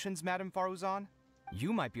contributions, Madame Faruzan?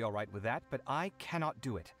 You might be alright with that, but I cannot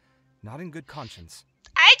do it. Not in good conscience.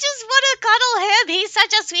 I just want to cuddle him. He's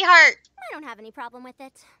such a sweetheart. I don't have any problem with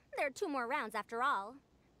it. There are 2 more rounds after all.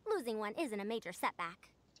 Losing one isn't a major setback.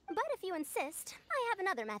 But if you insist, I have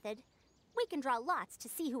another method. We can draw lots to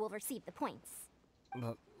see who will receive the points.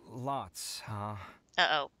 Lots, huh?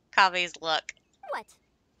 Uh-oh. Kave's luck. What?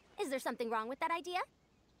 Is there something wrong with that idea?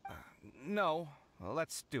 No. Well,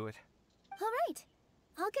 let's do it. All right.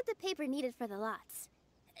 I'll get the paper needed for the lots.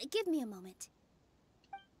 Give me a moment.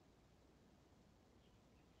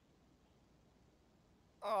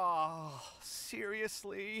 Oh,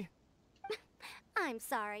 seriously? I'm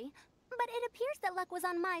sorry, but it appears that luck was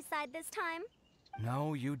on my side this time.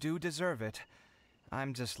 No, you do deserve it.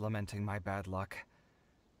 I'm just lamenting my bad luck.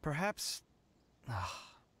 Perhaps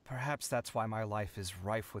that's why my life is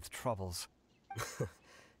rife with troubles.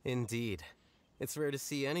 Indeed. It's rare to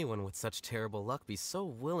see anyone with such terrible luck be so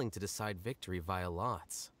willing to decide victory via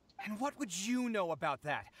lots. And what would you know about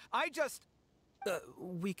that?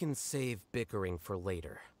 We can save bickering for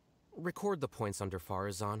later. Record the points under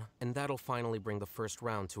Faruzan, and that'll finally bring the first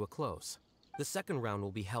round to a close. The second round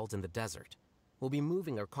will be held in the desert. We'll be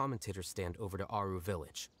moving our commentator stand over to Aru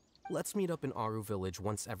Village. Let's meet up in Aru Village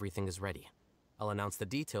once everything is ready. I'll announce the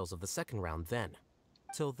details of the second round then.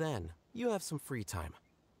 Till then, you have some free time.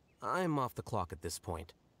 I'm off the clock at this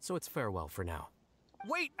point, so it's farewell for now.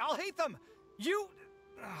 Wait, Alhaitham! You...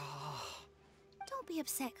 Don't be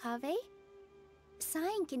upset, Kaveh.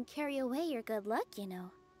 Sighing can carry away your good luck, you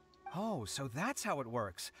know. Oh, so that's how it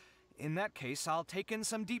works. In that case, I'll take in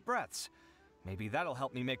some deep breaths. Maybe that'll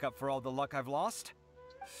help me make up for all the luck I've lost.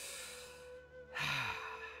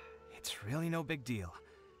 It's really no big deal.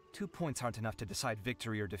 2 points aren't enough to decide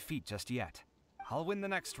victory or defeat just yet. I'll win the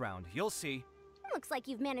next round, you'll see. Looks like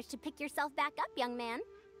you've managed to pick yourself back up, young man.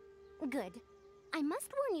 Good. I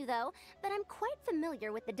must warn you, though, that I'm quite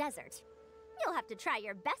familiar with the desert. You'll have to try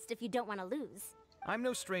your best if you don't want to lose. I'm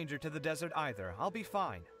no stranger to the desert either. I'll be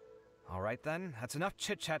fine. All right then, that's enough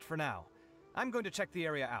chit-chat for now. I'm going to check the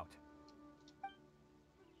area out.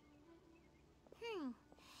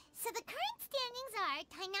 So the current standings are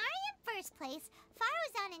Tighnari in first place,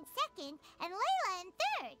 Faruzan in second, and Layla in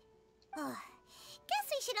third.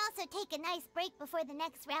 Guess we should also take a nice break before the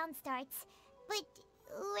next round starts. But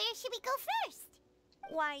where should we go first?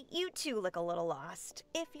 Why, you two look a little lost.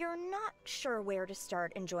 If you're not sure where to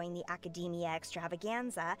start enjoying the Academia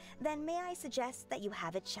extravaganza, then may I suggest that you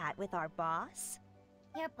have a chat with our boss?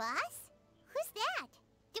 Your boss? Who's that?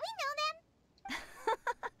 Do we know them?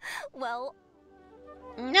 Well...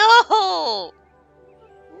 No!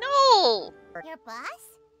 No! Your boss?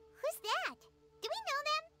 Who's that? Do we know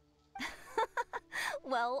them?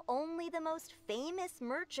 Well, only the most famous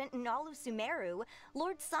merchant in all of Sumeru,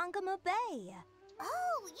 Lord Sangamo Bay.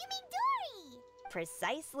 Oh, you mean Dory!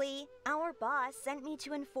 Precisely. Our boss sent me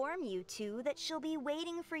to inform you two that she'll be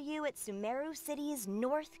waiting for you at Sumeru City's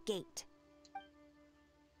North Gate.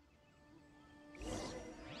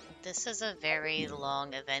 This is a very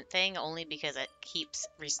long event thing, only because it keeps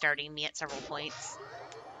restarting me at several points.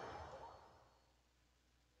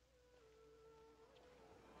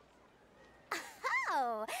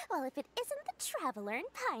 Oh, well, if it isn't the Traveler in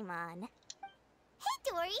Paimon. Hey,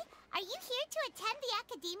 Dory! Are you here to attend the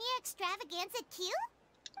Academia extravaganza too?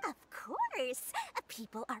 Of course!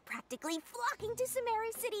 People are practically flocking to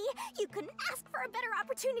Sumeru City. You couldn't ask for a better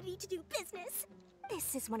opportunity to do business.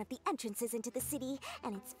 This is one of the entrances into the city,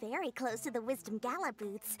 and it's very close to the Wisdom Gala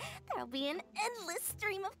booths. There'll be an endless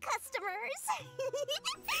stream of customers.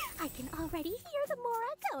 I can already hear the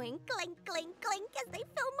Mora going clink, clink, clink as they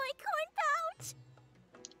fill my coin pouch.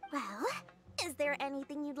 Well, is there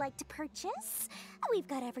anything you'd like to purchase? We've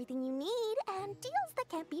got everything you need and deals that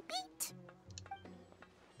can't be beat.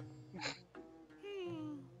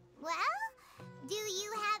 Well, do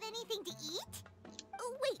you have anything to eat?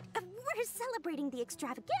 Oh, wait, we're celebrating the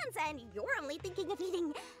extravaganza and you're only thinking of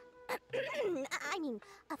eating... I mean,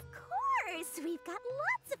 of course, we've got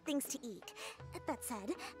lots of things to eat. That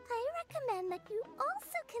said, I recommend that you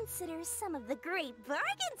also consider some of the great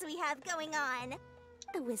bargains we have going on.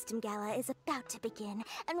 The Wisdom Gala is about to begin,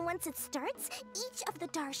 and once it starts, each of the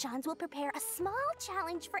Darshans will prepare a small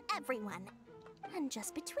challenge for everyone. And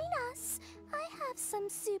just between us, I have some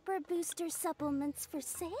super booster supplements for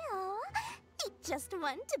sale. Eat just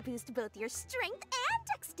one to boost both your strength and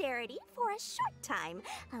dexterity for a short time,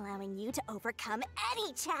 allowing you to overcome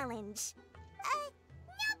any challenge.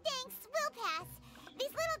 No thanks, we'll pass.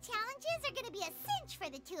 These little challenges are gonna be a cinch for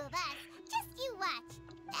the two of us. Just you watch.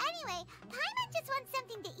 Anyway, Paimon just wants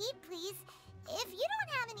something to eat, please. If you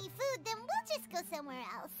don't have any food, then we'll just go somewhere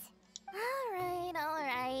else. All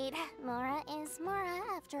right. Mora is Mora,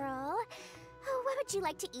 after all. What would you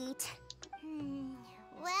like to eat?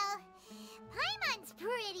 Well, Paimon's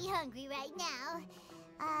pretty hungry right now.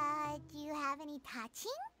 Do you have any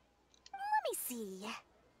touching? Let me see.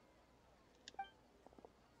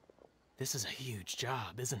 This is a huge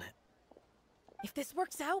job, isn't it? If this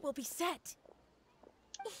works out, we'll be set.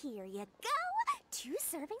 Here you go. 2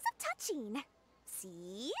 servings of touching.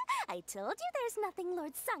 See? I told you there's nothing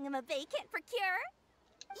Lord Sangamabe can't procure.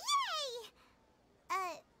 Yay!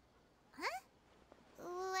 Huh?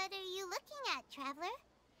 What are you looking at, Traveler?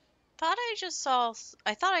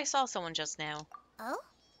 I thought I saw someone just now. Oh?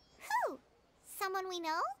 Who? Someone we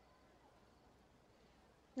know?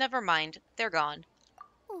 Never mind. They're gone.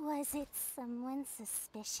 Was it someone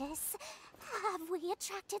suspicious? Have we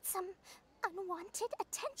attracted some unwanted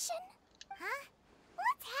attention? Huh?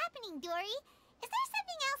 What's happening, Dory? Is there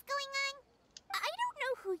something else going on? I don't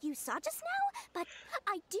know who you saw just now, but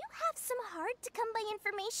I do have some hard-to-come-by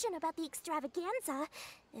information about the extravaganza.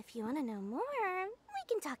 If you want to know more, we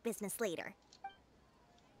can talk business later.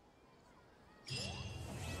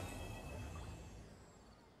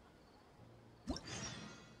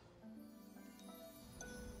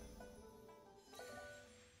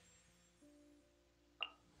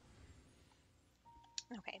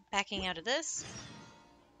 Okay, backing out of this.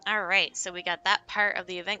 Alright, so we got that part of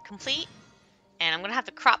the event complete. And I'm going to have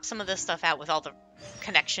to crop some of this stuff out with all the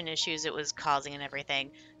connection issues it was causing and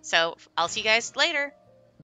everything. So I'll see you guys later.